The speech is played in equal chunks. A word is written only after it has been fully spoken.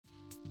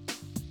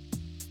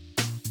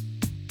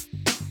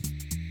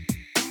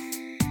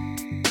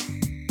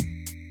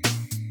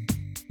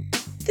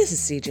This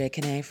is CJ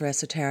Kinney for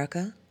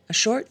Esoterica, a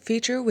short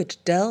feature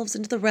which delves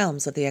into the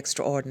realms of the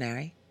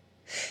extraordinary.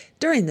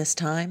 During this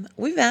time,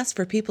 we've asked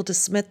for people to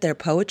submit their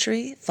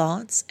poetry,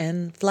 thoughts,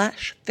 and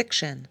flash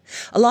fiction,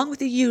 along with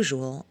the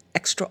usual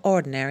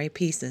extraordinary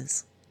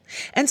pieces.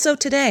 And so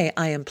today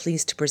I am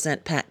pleased to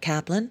present Pat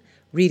Kaplan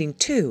reading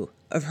 2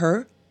 of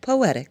her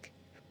poetic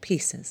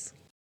pieces.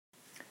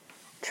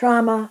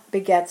 Trauma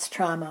begets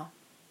trauma.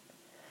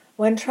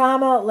 When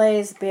trauma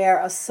lays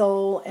bare a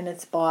soul in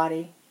its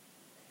body,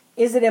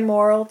 is it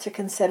immoral to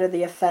consider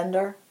the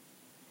offender?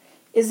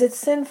 Is it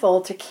sinful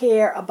to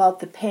care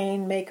about the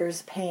pain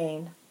maker's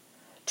pain,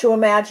 to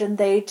imagine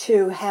they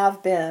too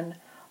have been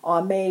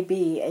or may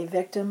be a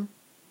victim?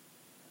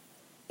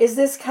 Is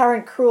this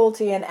current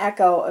cruelty an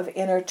echo of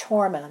inner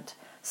torment,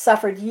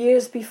 suffered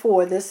years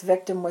before this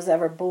victim was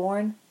ever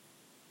born?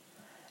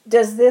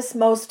 Does this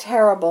most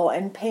terrible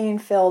and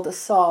pain-filled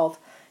assault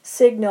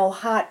signal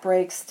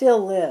heartbreak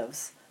still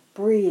lives,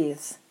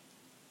 breathes,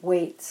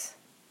 waits?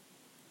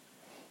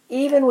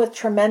 Even with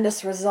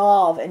tremendous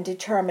resolve and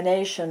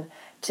determination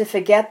to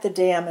forget the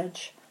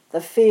damage,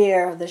 the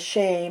fear, the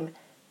shame,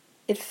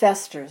 it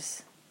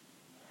festers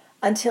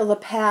until the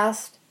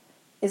past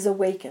is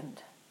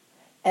awakened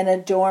and a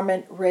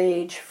dormant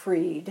rage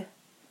freed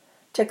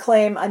to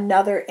claim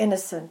another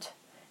innocent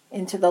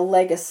into the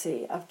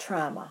legacy of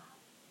trauma.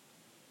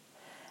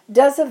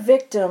 Does a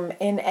victim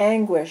in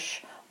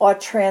anguish or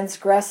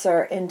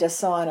transgressor in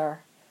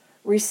dishonor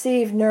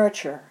receive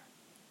nurture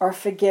or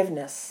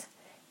forgiveness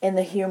in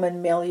the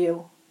human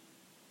milieu?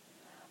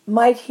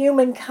 Might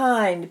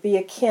humankind be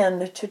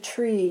akin to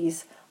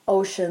trees,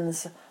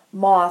 oceans,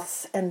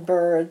 moths, and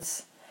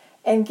birds,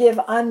 and give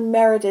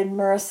unmerited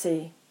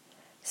mercy,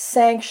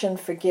 sanction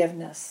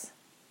forgiveness,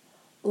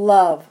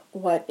 love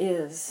what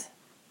is?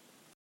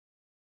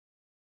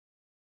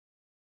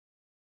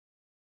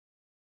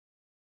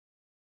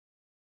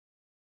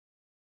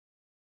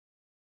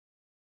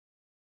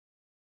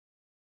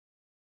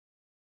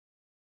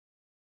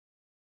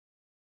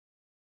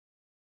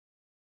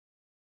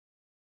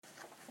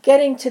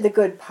 Getting to the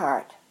good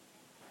part.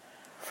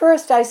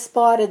 First I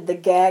spotted the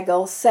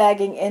gaggle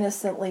sagging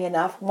innocently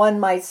enough, one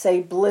might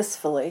say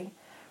blissfully,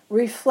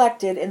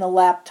 reflected in the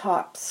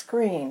laptop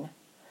screen.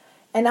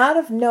 And out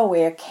of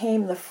nowhere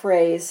came the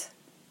phrase,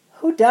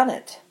 "Who done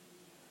it?"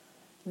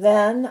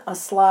 Then a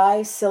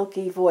sly,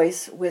 silky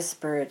voice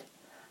whispered,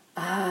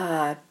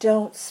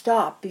 "Don't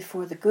stop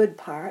before the good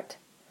part."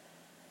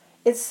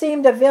 It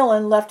seemed a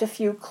villain left a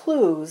few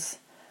clues,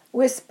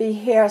 wispy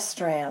hair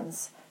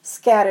strands,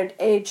 scattered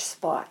age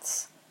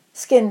spots,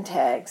 skin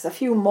tags, a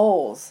few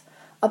moles,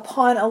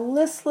 upon a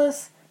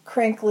listless,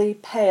 crinkly,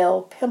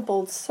 pale,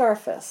 pimpled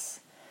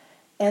surface,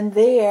 and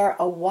there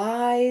a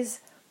wise,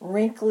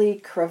 wrinkly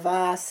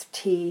crevasse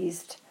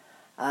teased,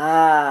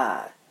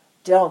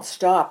 "Don't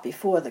stop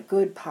before the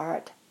good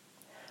part."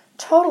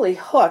 Totally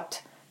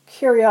hooked,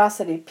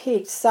 curiosity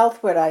piqued,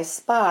 southward I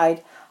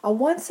spied a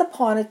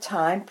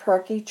once-upon-a-time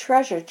perky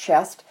treasure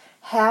chest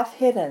half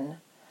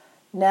hidden.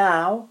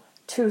 Now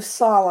 2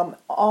 solemn,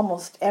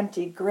 almost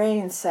empty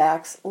grain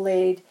sacks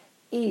laid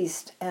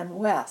east and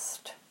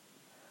west.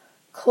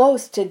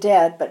 Close to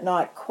dead, but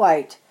not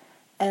quite,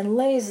 and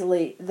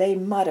lazily they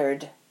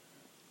muttered,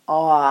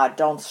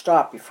 "Don't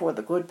stop before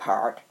the good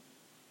part."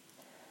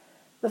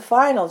 The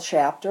final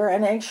chapter,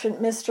 an ancient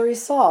mystery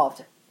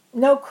solved.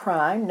 No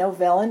crime, no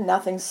villain,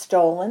 nothing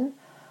stolen,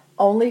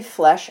 only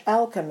flesh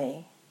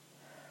alchemy.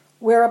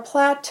 Where a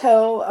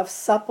plateau of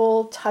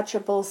supple,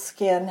 touchable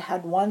skin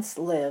had once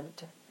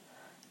lived,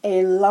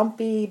 a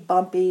lumpy,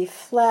 bumpy,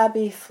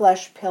 flabby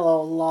flesh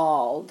pillow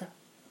lolled,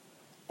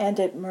 and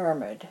it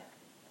murmured,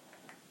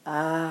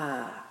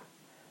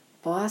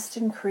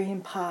 Boston cream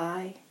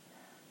pie,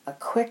 a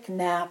quick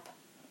nap,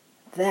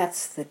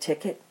 that's the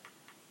ticket."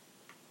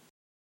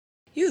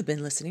 You have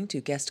been listening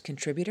to guest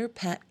contributor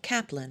Pat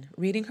Kaplan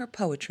reading her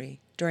poetry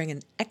during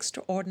an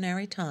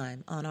extraordinary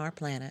time on our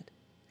planet.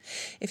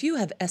 If you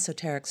have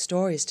esoteric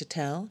stories to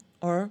tell,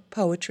 or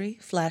poetry,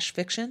 flash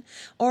fiction,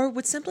 or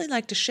would simply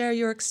like to share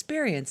your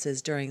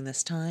experiences during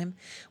this time,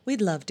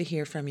 we'd love to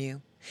hear from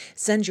you.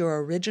 Send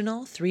your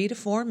original 3 to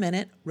 4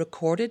 minute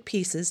recorded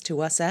pieces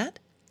to us at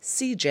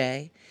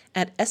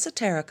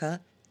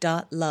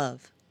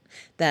cj@esoterica.love.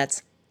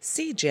 That's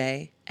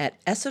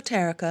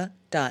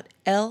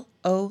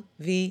cj@esoterica.love,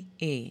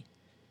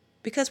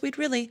 because we'd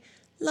really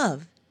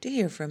love to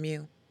hear from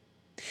you.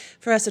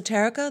 For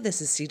Esoterica,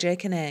 this is CJ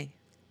Kinney.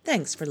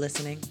 Thanks for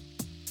listening.